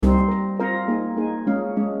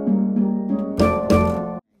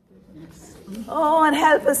go and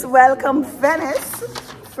help us welcome Venice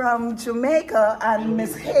from Jamaica and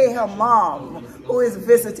Miss Hay, her mom, who is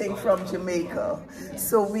visiting from Jamaica.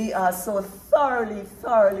 So we are so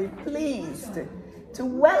thoroughly pleased to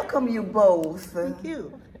welcome you both. Thank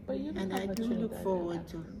you. And I do look forward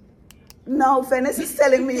to. No, Venice is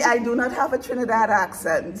telling me I do not have a Trinidad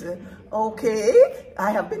accent. Okay,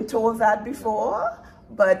 I have been told that before,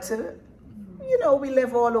 but you know, we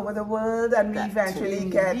live all over the world and we eventually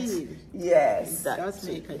get, yes. That does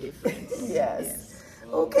make a difference. Yes.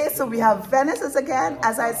 Okay, so we have Venice again,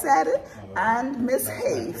 as I said, and Miss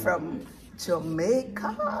Hay from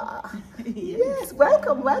Jamaica. Yes,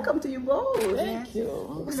 welcome to you both. Thank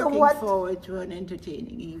you. So looking forward to an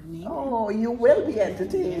entertaining evening. Oh, you will be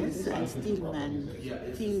entertained. Yes, and Steelpan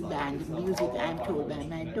music, I'm told by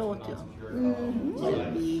my daughter,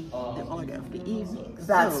 will be the order of the evening.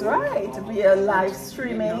 That's right. We are live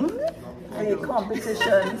streaming the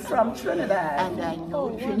competition from Trinidad. And I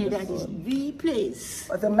know Trinidad is the place.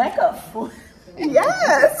 The Mecca.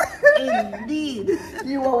 Yes. Indeed.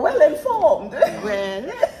 You are well informed. Well,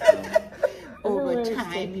 over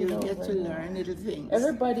time you get to learn little things.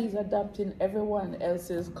 Everybody's adopting everyone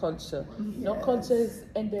else's culture. No culture is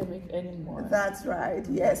endemic anymore. That's right,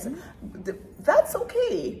 yes. That's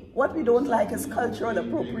okay. What we don't like is cultural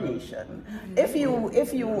appropriation. If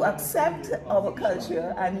you accept our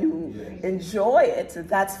culture and you enjoy it,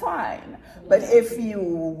 that's fine. But if you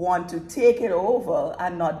want to take it over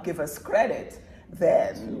and not give us credit,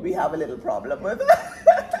 then we have a little problem with it.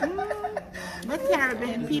 But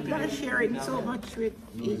Caribbean people are sharing so much with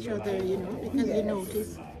each other, you know, because you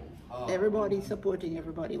notice everybody's supporting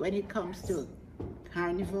everybody. When it comes to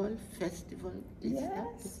carnival, festival,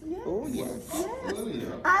 oh yes.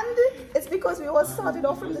 And it's because we all started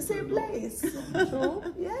off from the same place. True.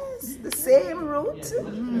 Yes, the same route,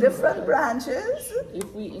 different branches.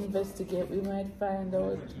 If we investigate, we might find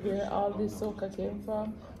out where all the soca came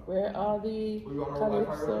from, where all the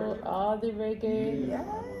calypso, all the reggae.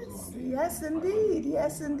 Yes indeed.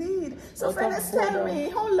 So Venice, tell me,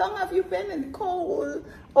 how long have you been in cold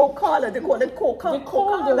Ocala? They call it Coca. The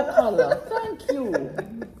cold Ocala. Thank you.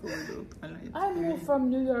 I moved from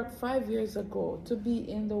New York 5 years ago to be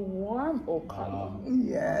in the warm Ocala.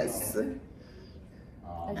 Yes. I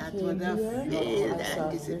came here, I saw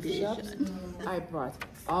thrift shops. I brought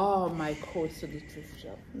all my coats to the thrift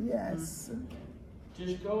shop. Yes.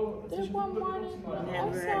 Then one morning, I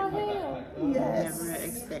saw hair. Yes. Never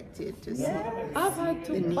expected to see I've had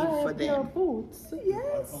to buy a pair of boots.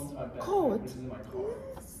 Yes. Coat.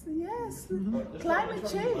 Yes. Climate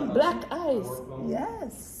change. Black ice.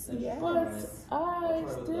 Yes. But I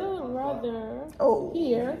still rather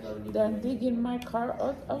here than digging my car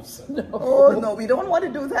out of snow. Oh no, we don't want to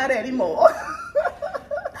do that anymore.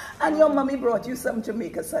 And your mommy brought you some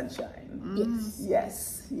Jamaica sunshine.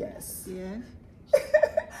 Yes.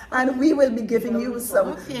 And we will be giving you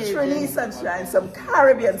some Trini sunshine, some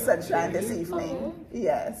Caribbean sunshine this evening.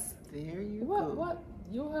 Yes. There you go. What?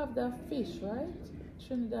 You have that fish, right?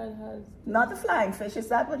 Trinidad has. Not the flying fish, is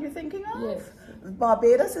that what you're thinking of? Yes.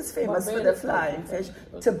 Barbados is famous for the flying fish.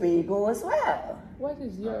 Tobago as well. What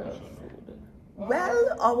is your food?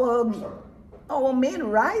 Well, our main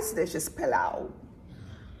rice dish is pilau.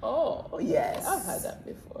 Oh, yes. I've had that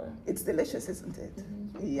before. It's delicious, isn't it?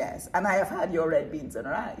 Yes. And I have had your red beans and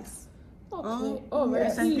rice. Okay.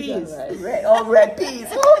 Red peas. Red peas.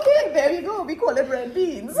 Okay, there you go. We call it red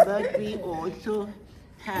beans. But we also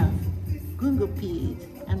have gungo peas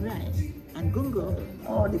and rice. And gungo.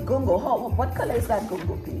 Oh, the gungo. What color is that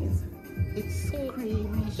gungo peas? It's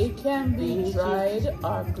creamy. It can be dried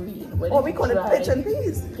or green. We call it pigeon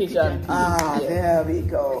peas. Pigeon peas. There we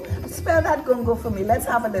go. Spell that gungo for me. Let's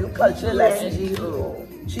have a little culture lesson.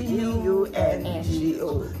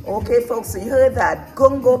 G-U-N-G-O. Okay, folks, so you heard that.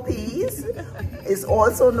 Gungo peas is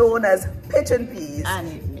also known as pigeon peas. And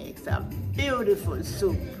it makes a beautiful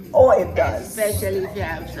soup. Oh, it does. Especially if you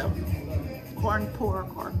have some corn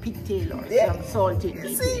pork or pigtail or some salted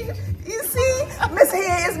meat. You see, Miss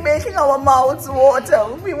Hay is making our mouths water.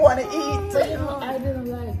 We want to eat. But you know, I didn't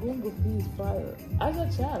like gungo peas as a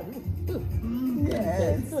child.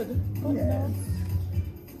 Yes. Good. But now,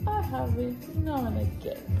 I have it now and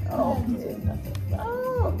again. Okay.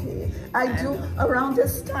 I do, around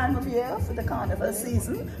this time of year for the carnival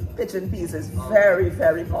season, pigeon peas is very,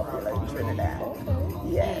 very popular in Trinidad.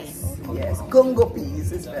 Yes. Gungo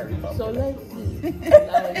peas is very popular. So let's see.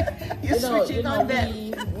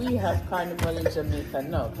 We have carnival in Jamaica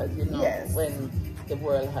now, because when the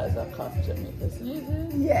world has a cough, Jamaica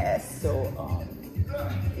sneezes. Yes. So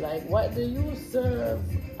what do you serve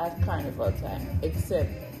at carnival time except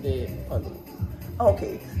the police?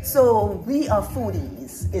 Okay, so we are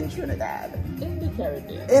foodies in Trinidad. In the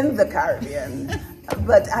Caribbean. In the Caribbean.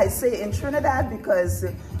 But I say in Trinidad because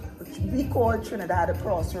we call Trinidad a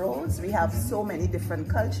crossroads. We have so many different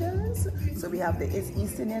cultures. So we have the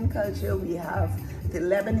East Indian culture, we have the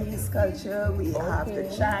Lebanese culture, we have the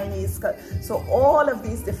Chinese culture. So all of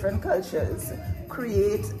these different cultures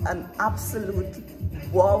create an absolute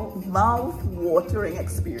mouth-watering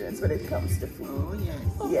experience when it comes to food.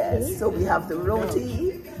 Oh, yes. Yes, so we have the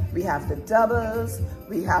roti, we have the doubles,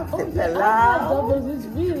 we have the The pilau. doubles is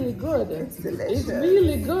really good. It's delicious. It's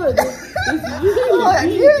really good. It's really Oh,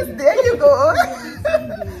 good. yes, there you go.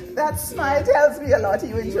 That smile tells me a lot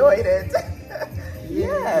you enjoyed it.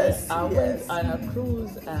 Yes. I yes. went on a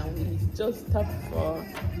cruise and we just stopped for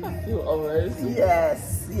a few hours.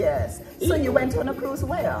 Yes, yes. So you went on a cruise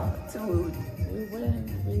where? To We went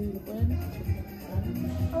to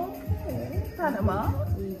okay, Panama,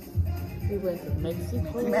 we went to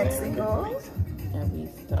Mexico. Mexico. And we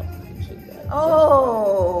stopped in Trinidad.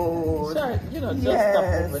 Oh, Sure, just yes. stop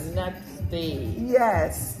over, not stay.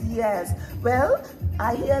 Yes, yes. Well,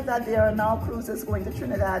 I hear that there are now cruises going to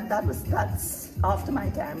Trinidad. That's after my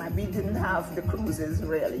time. We didn't have the cruises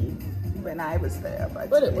really when I was there,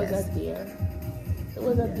 But it was yes. a deer. It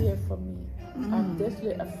was a deer for me. I'm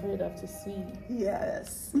definitely afraid of the sea.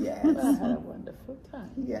 Yes, But I yes, had a wonderful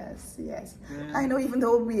time. yes, yes. I know even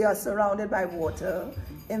though we are surrounded by water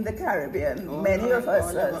in the Caribbean, many of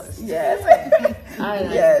us all are, of us. yes, I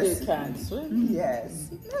Yes. still can't swim. yes.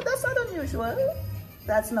 No, that's not unusual.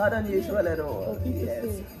 That's not unusual at all. But people Yes.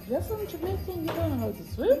 say, you're from Jamaica and you don't know how to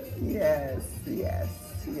swim? Yes, yes,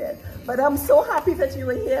 yes. But I'm so happy that you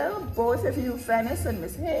were here, both of you, Venice and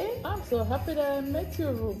Miss Hay. I'm so happy that I met you,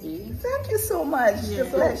 Ruby. Thank you so much. The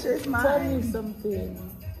pleasure is Tell me mine. something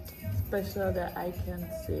special that I can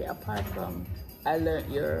say, apart from I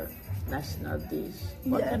learned your national dish.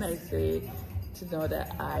 What can I Yes. say to know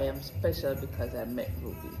that I am special because I met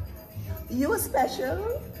Ruby? You are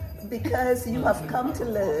special because you have come to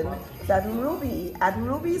learn that Ruby, at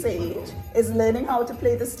Ruby's age, is learning how to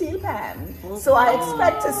play the Steelpan. So I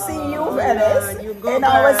expect to see you, Venice, you go in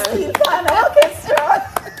our back. Steelpan orchestra.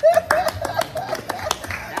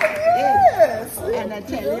 Yes. And I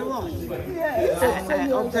tell you what, Yes. and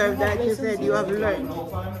I observed that you said you have learned,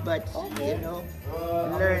 but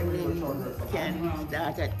learning can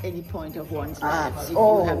start at any point of one's life if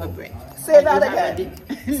you have a break. Say And that you have again.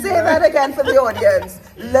 a Say that again for the audience.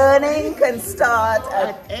 Learning can start at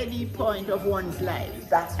at any point of one's life.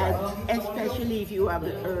 That's right. Especially if you have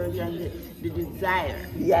the urge and the desire,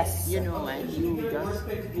 yes. and you just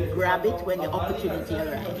grab it when the opportunity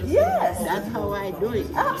arrives. Yes. That's how I do it.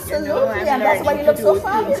 Absolutely, I'm and that's why you learning look to so do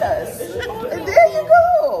things. fabulous. There you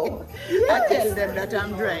go. I tell Yes. them that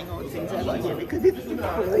I'm drying out since I got here because it's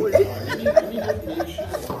cold.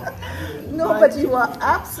 No, but you are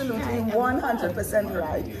absolutely 100%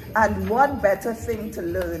 right. And what better thing to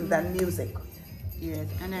learn than music? Yes,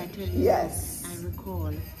 and I tell you, Yes. I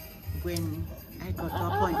recall when I got to a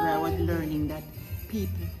point where I was learning that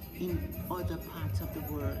people in other parts of the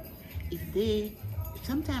world,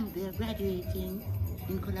 sometimes they're graduating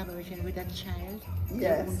in collaboration with a child, their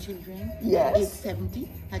Yes. own children, Yes. at age 70,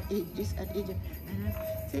 at age this, at age, and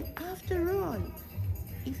I say, after all,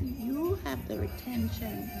 if you have the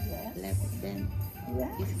retention Yes. level, then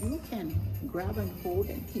Yes. if you can grab and hold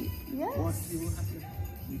and keep Yes. what you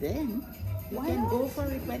have, then you can go for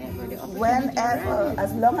it whenever the opportunity Whenever, arises.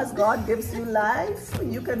 as long as God gives you life,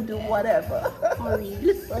 you can do whatever. For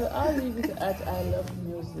real. Well, I'll leave it at I love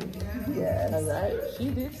music. Yes. She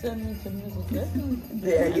did send me to music lessons.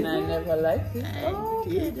 There you And I go. never liked it. I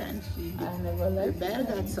did, and she I never liked it. rebelled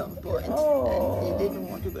at some point. Oh. And she didn't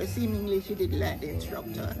want to go. Seemingly, she didn't like the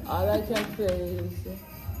instructor. All I can say is,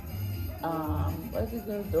 what's it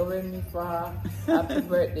called? Do, re, mi, fa, happy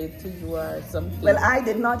birthday to you or something. Well, I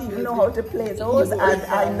did not even know how to play those, and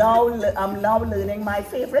I'm now learning my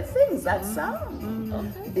favorite things, that sound.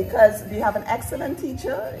 Okay. Because we have an excellent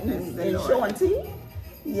teacher in Shawnee.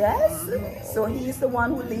 Yes, so he's the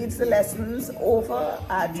one who leads the lessons over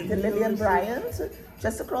at the Lillian Bryant,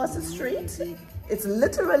 just across the street. It's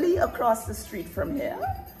literally across the street from here.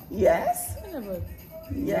 Yes, I never.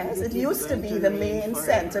 yes, it used to be the main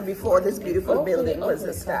center before this beautiful building was I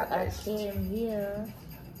established. came here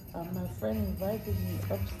My friend invited me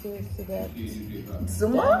upstairs to that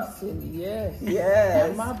Zumba? dancing. Yes. Yes.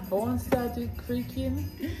 And my bones started creaking.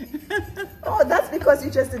 Oh, that's because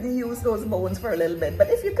you just didn't use those bones for a little bit. But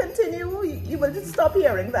if you continue, you will just stop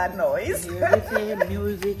hearing that noise. They say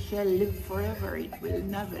music shall live forever, it will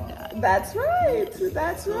never die. That's right.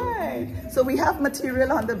 That's right. So we have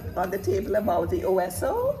material on the table about the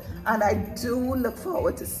OSO, and I do look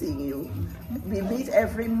forward to seeing you. We meet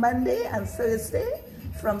every Monday and Thursday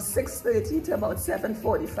from 6:30 to about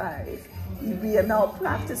 7:45. We are now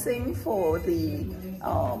practicing for the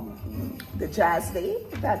Jazz Day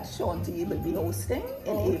that Shanti will be hosting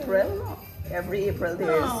in April. Every April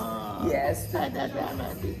there is, yes. That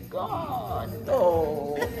be gone.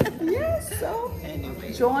 Oh, yes. So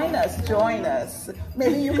Anyway. join us.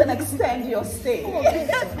 Maybe you can extend your stay.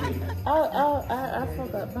 I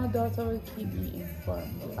forgot. My daughter will keep me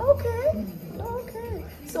informed. Okay.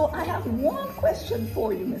 So I have one question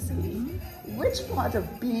for you, Miss Lee. Which part of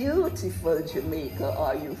beautiful Jamaica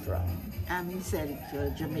are you from? I'm in Central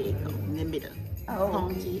Jamaica, in the middle. Oh.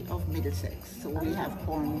 County of Middlesex. So we have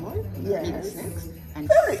Cornwall, Yes. Middlesex, and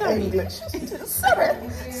Very Surrey. English. Sorry,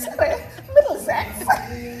 Middlesex.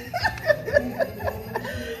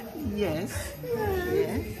 Yes.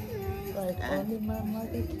 Like only my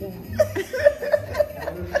mother can.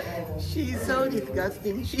 She's so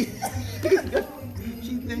disgusting. She's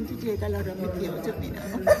going to take a lot of it out of me now.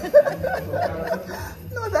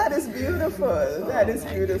 No, that is beautiful. That is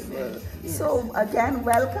beautiful. Yes. So again,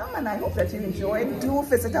 welcome, and I hope that you enjoyed. Do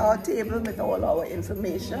visit our table with all our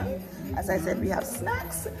information. As I said, we have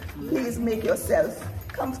snacks. Please make yourself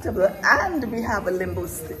comfortable, and we have a limbo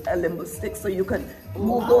stick, so you can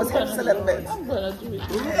move those hips a little bit. I'm gonna do it.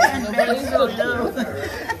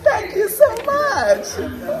 Thank you so much.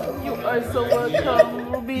 You are so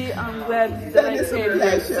welcome, Ruby. I'm glad that I That is a came here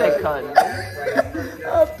pleasure. second.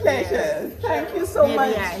 A pleasure. Thank you so Maybe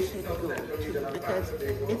much. I should go too, because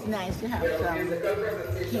it's nice to have some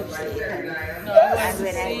keepsake. And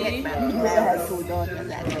when I get back to my two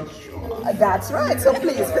daughters, I can show. That's right. So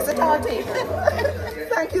please visit our table.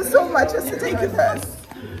 Thank you so much for sitting with us.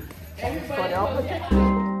 For the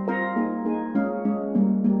opportunity.